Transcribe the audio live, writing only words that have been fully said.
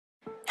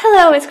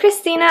Hello, it's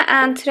Christina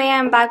and today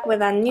I'm back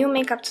with a new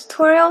makeup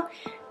tutorial.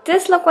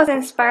 This look was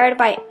inspired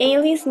by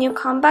Ailee's new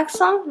comeback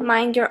song,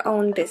 Mind Your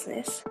Own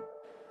Business.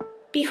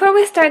 Before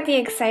we start the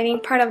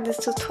exciting part of this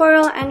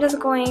tutorial, I'm just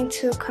going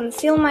to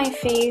conceal my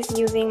face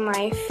using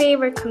my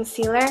favorite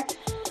concealer,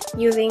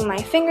 using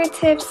my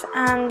fingertips,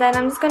 and then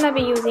I'm just going to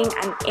be using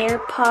an air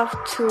puff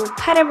to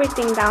pat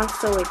everything down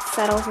so it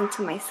settles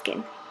into my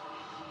skin.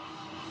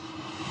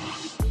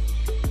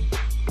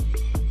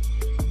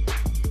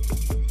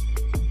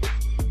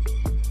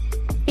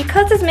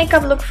 Because this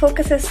makeup look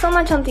focuses so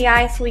much on the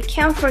eyes, we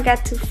can't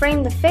forget to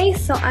frame the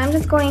face, so I'm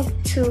just going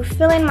to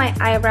fill in my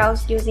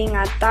eyebrows using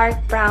a dark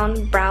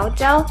brown brow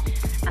gel,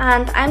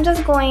 and I'm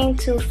just going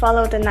to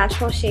follow the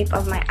natural shape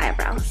of my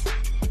eyebrows.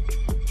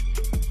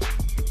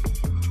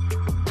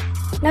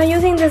 Now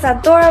using this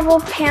adorable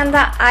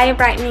panda eye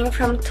brightening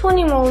from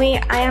Tony Moly,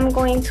 I am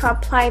going to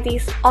apply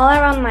these all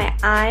around my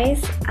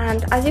eyes,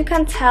 and as you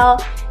can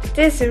tell,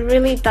 this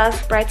really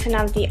does brighten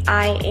up the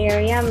eye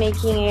area,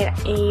 making it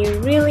a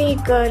really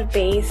good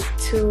base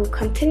to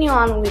continue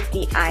on with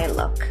the eye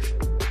look.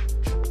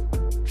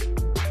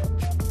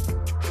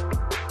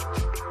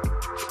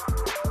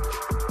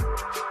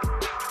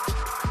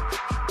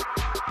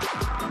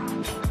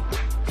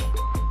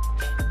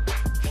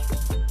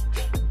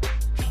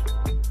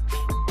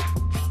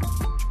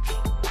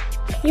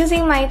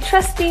 Using my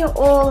trusty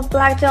old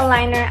black gel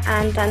liner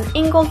and an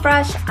angled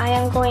brush, I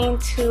am going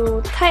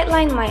to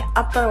tightline my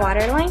upper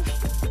waterline.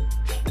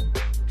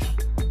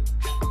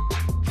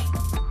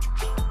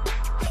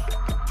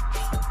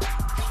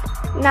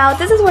 Now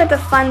this is where the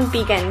fun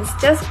begins.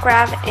 Just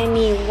grab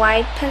any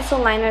white pencil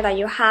liner that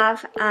you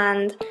have,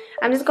 and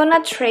I'm just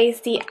gonna trace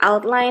the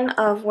outline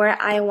of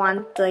where I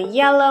want the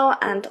yellow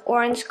and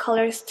orange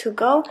colors to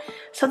go,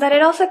 so that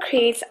it also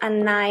creates a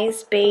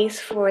nice base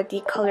for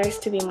the colors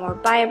to be more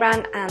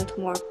vibrant and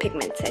more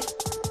pigmented.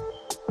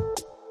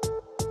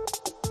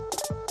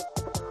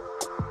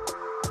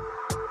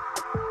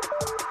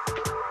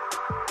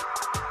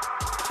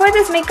 For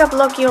this makeup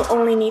look, you'll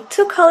only need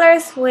two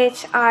colors,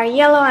 which are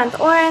yellow and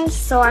orange,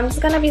 so I'm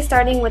just gonna be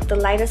starting with the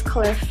lightest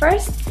color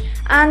first.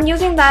 And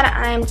using that,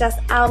 I'm just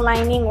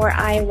outlining where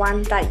I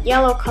want that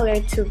yellow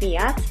color to be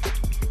at.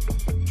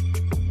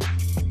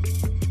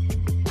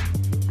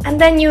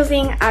 And then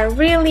using a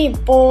really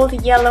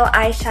bold yellow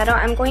eyeshadow,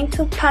 I'm going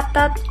to pat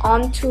that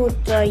onto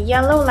the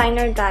yellow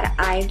liner that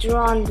I drew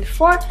on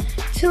before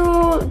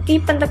to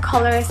deepen the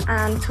colors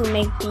and to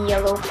make the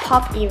yellow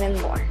pop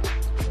even more.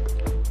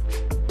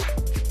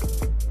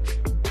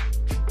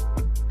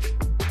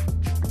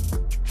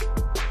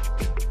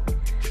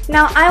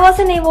 Now I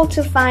wasn't able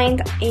to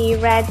find a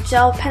red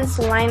gel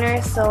pencil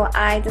liner, so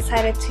I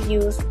decided to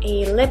use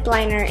a lip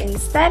liner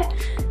instead.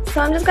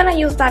 So I'm just gonna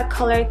use that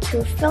color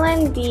to fill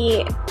in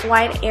the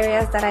white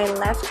areas that I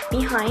left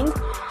behind.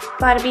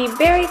 But be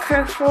very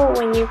careful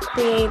when you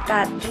create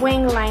that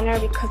wing liner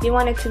because you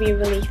want it to be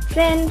really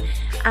thin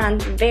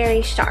and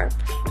very sharp.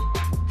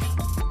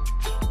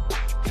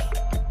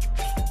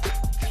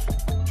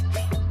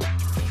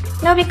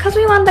 Now because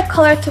we want the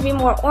color to be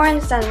more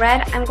orange than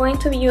red, I'm going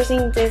to be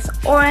using this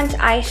orange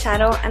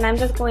eyeshadow, and I'm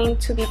just going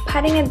to be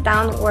patting it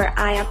down where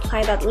I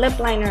applied that lip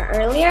liner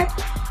earlier.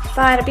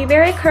 But be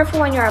very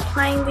careful when you're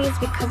applying these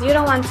because you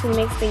don't want to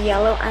mix the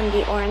yellow and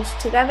the orange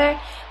together.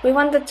 We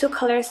want the two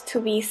colors to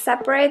be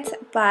separate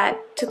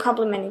but to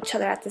complement each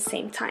other at the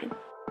same time.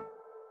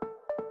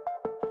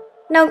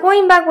 Now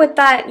going back with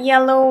that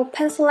yellow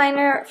pencil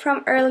liner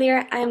from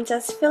earlier, I'm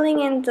just filling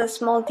in the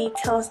small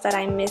details that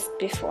I missed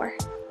before.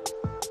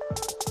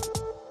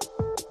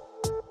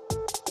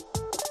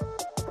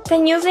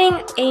 Then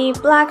using a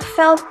black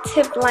felt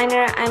tip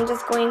liner, I'm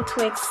just going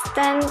to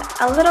extend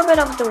a little bit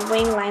of the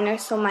wing liner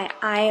so my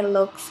eye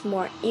looks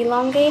more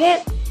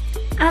elongated.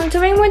 And to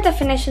bring more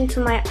definition to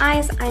my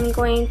eyes, I'm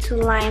going to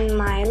line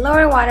my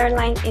lower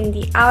waterline in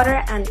the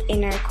outer and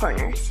inner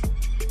corners.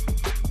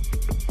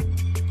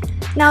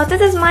 Now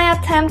this is my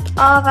attempt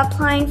of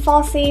applying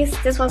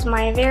falsies. This was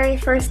my very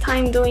first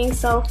time doing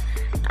so,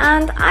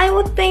 and I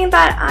would think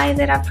that I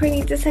did a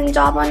pretty decent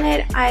job on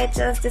it. I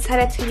just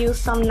decided to use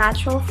some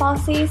natural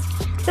falsies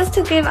just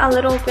to give a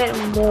little bit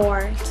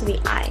more to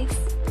the eyes.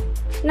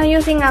 Now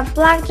using a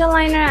black gel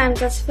liner, I'm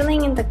just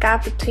filling in the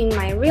gap between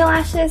my real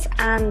lashes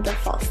and the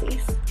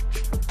falsies.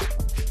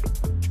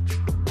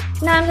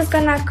 Now I'm just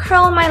gonna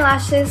curl my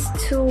lashes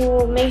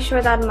to make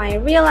sure that my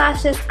real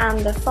lashes and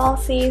the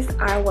falsies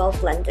are well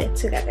blended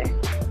together.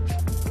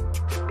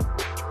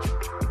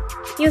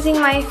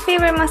 Using my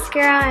favorite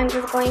mascara, I'm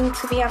just going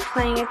to be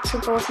applying it to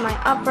both my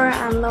upper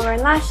and lower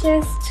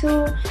lashes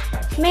to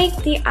make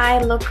the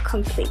eye look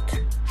complete.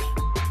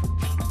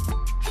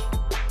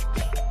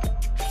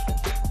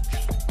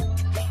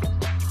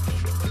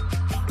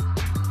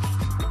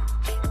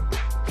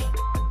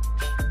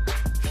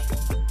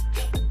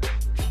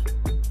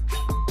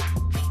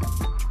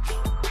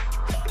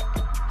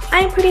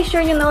 I'm pretty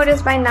sure you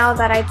noticed by now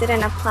that I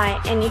didn't apply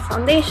any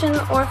foundation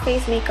or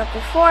face makeup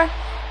before,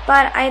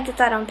 but I did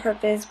that on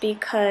purpose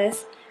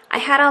because I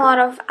had a lot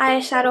of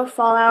eyeshadow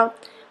fallout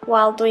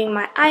while doing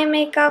my eye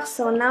makeup,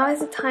 so now is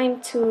the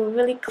time to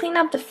really clean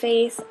up the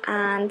face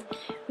and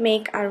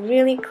make a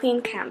really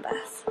clean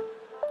canvas.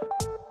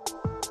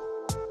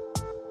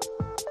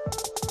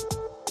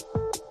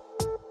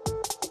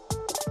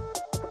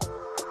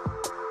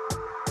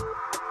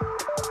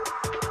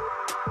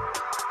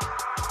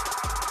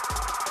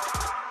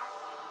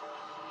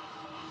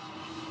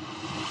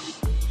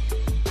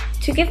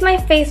 To give my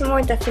face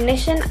more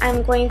definition,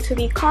 I'm going to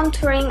be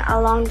contouring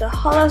along the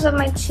hollows of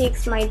my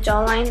cheeks, my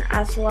jawline,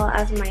 as well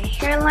as my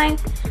hairline.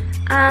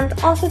 And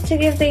also to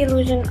give the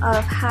illusion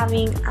of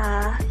having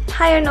a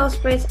higher nose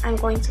bridge, I'm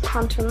going to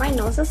contour my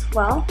nose as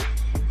well.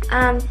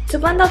 And to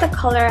blend out the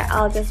color,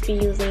 I'll just be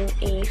using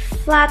a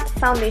flat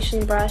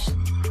foundation brush.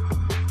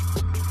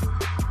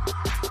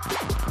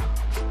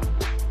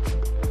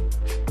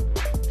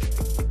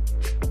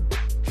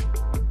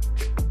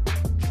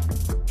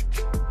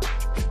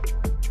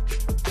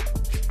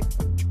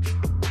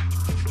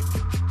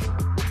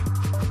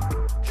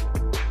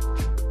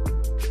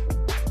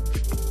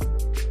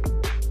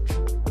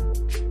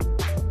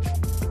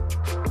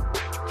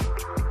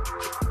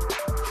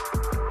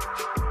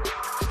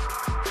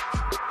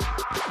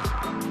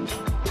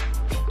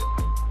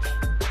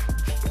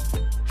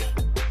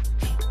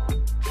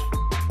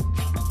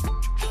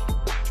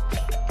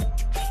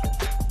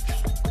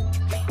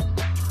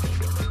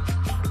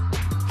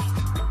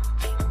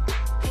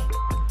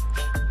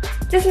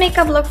 This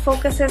makeup look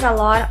focuses a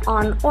lot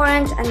on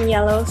orange and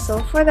yellow, so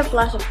for the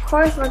blush, of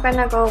course, we're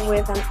gonna go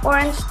with an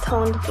orange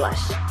toned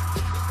blush.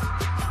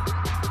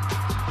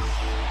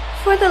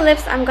 For the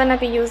lips, I'm gonna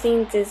be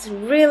using this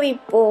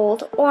really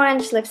bold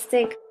orange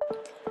lipstick.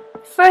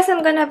 First,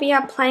 I'm gonna be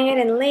applying it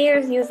in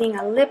layers using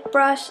a lip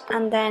brush,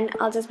 and then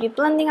I'll just be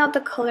blending out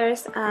the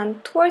colors,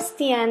 and towards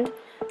the end,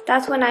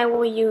 that's when I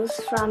will use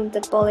from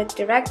the bullet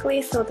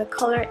directly, so the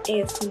color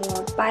is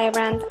more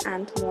vibrant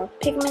and more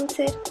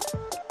pigmented.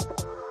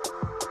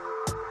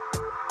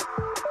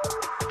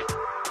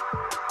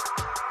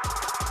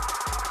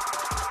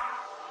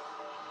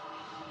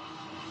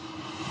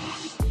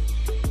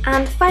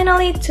 And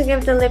finally, to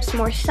give the lips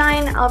more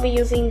shine, I'll be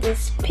using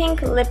this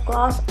pink lip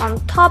gloss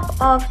on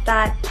top of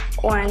that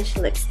orange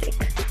lipstick.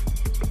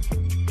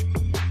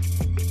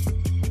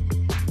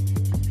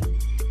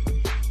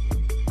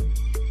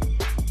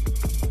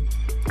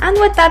 And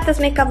with that, this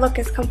makeup look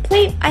is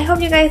complete. I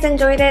hope you guys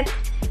enjoyed it.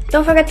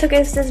 Don't forget to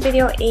give this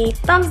video a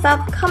thumbs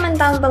up, comment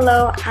down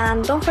below,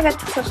 and don't forget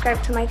to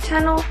subscribe to my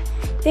channel.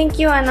 Thank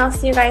you, and I'll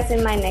see you guys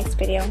in my next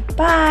video.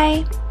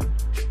 Bye!